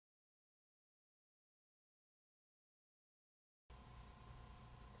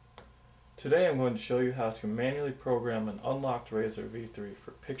Today I'm going to show you how to manually program an Unlocked Razr V3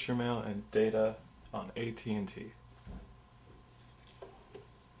 for picture mail and data on AT&T.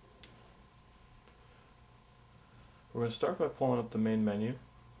 We're going to start by pulling up the main menu,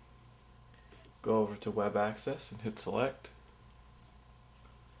 go over to Web Access and hit Select,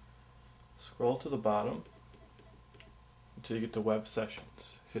 scroll to the bottom until you get to Web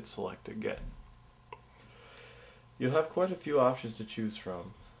Sessions, hit Select again. You'll have quite a few options to choose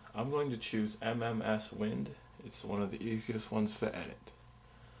from. I'm going to choose MMS Wind. It's one of the easiest ones to edit.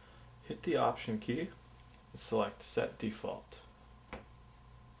 Hit the Option key and select Set Default.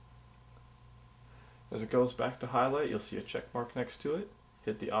 As it goes back to highlight, you'll see a check mark next to it.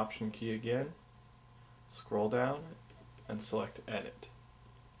 Hit the Option key again, scroll down, and select Edit.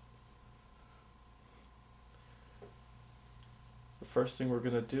 The first thing we're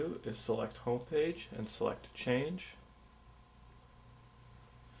going to do is select Homepage and select Change.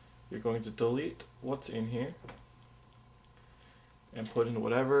 You're going to delete what's in here and put in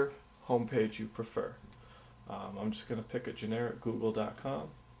whatever homepage you prefer. I'm just going to pick a generic google.com.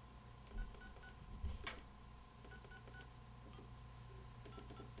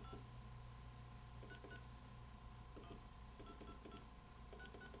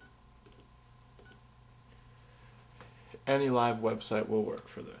 Any live website will work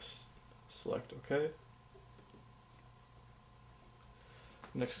for this. Select OK.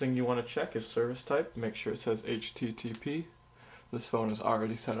 Next thing you want to check is service type. Make sure it says HTTP. This phone is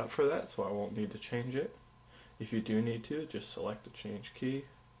already set up for that, so I won't need to change it. If you do need to, just select the change key,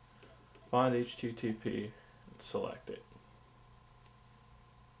 find HTTP, and select it.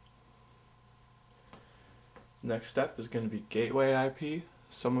 Next step is going to be gateway IP.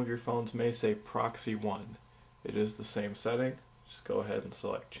 Some of your phones may say Proxy 1. It is the same setting. Just go ahead and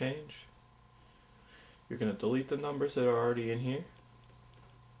select change. You're going to delete the numbers that are already in here.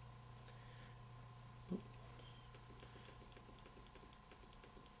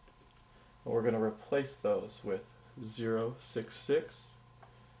 We're going to replace those with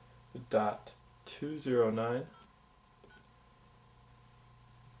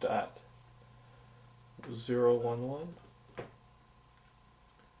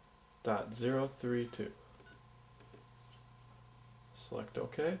Select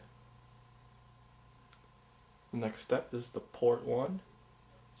OK. The next step is the port 1.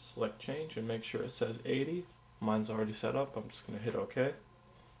 Select change and make sure it says 80. Mine's already set up. I'm just going to hit OK.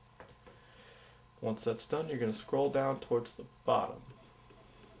 Once that's done, you're going to scroll down towards the bottom.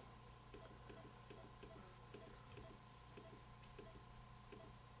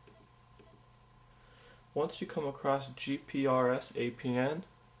 Once you come across GPRS APN,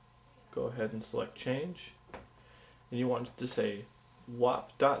 go ahead and select change. And you want it to say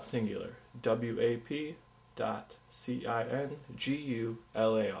WAP.singular,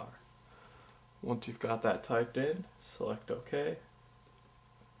 WAP.CINGULAR. Once you've got that typed in, select OK.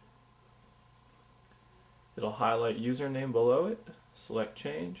 It'll highlight username below it, select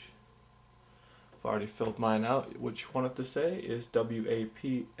change. I've already filled mine out. What you want it to say is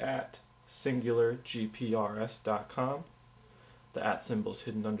WAP@singulargprs.com. The @ symbol is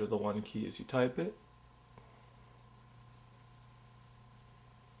hidden under the 1 key as you type it.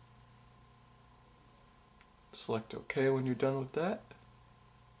 Select OK when you're done with that.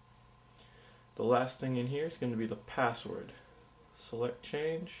 The last thing in here is going to be the password. Select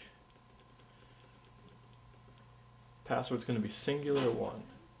change. Password's going to be singular1.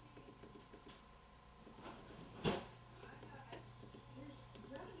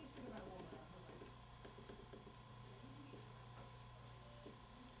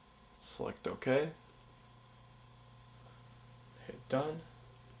 Select OK. Hit done.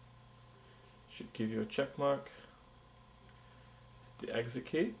 Should give you a check mark. Hit the exit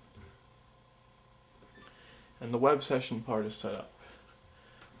key. And the web session part is set up.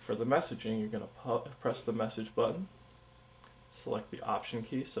 For the messaging, you're going to press the message button. Select the option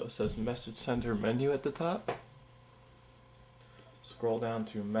key so it says message center menu at the top. Scroll down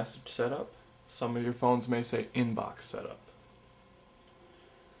to message setup. Some of your phones may say inbox setup.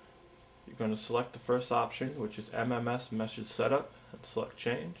 You're going to select the first option, which is MMS Message Setup, and select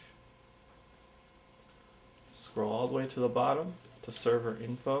change. Scroll all the way to the bottom to server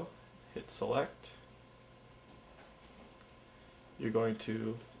info, hit select. You're going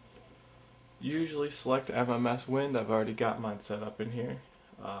to usually select MMS Wind. I've already got mine set up in here.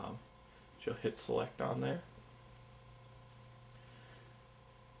 You'll hit select on there.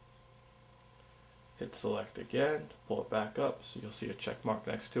 Hit select again to pull it back up, so you'll see a check mark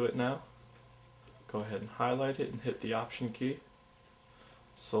next to it now. Go ahead and highlight it and hit the option key.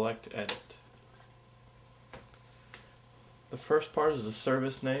 Select edit. The first part is the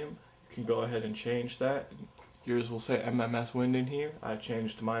service name. You can go ahead and change that. Yours will say MMS Wind in here. I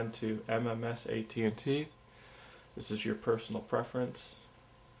changed mine to MMS AT&T. This is your personal preference.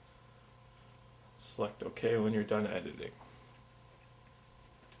 Select OK when you're done editing.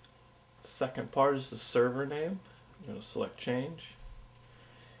 The second part is the server name. You're going to select change,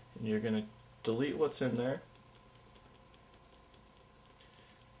 and you're going to delete what's in there.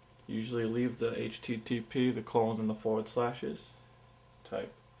 Usually leave the HTTP, the colon, and the forward slashes.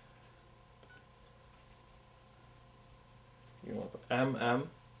 Type you want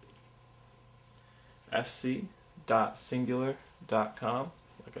mmmsc.singular.com,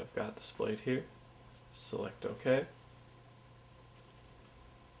 like I've got displayed here. Select OK.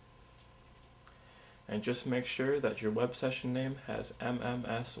 And just make sure that your web session name has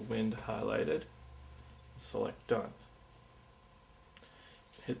MMS Wind highlighted. Select Done.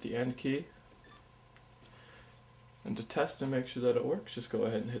 Hit the End key. And to test and make sure that it works, just go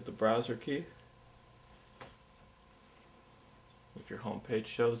ahead and hit the browser key. If your home page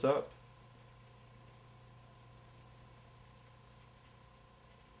shows up,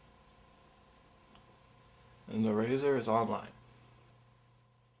 and the Razr is online.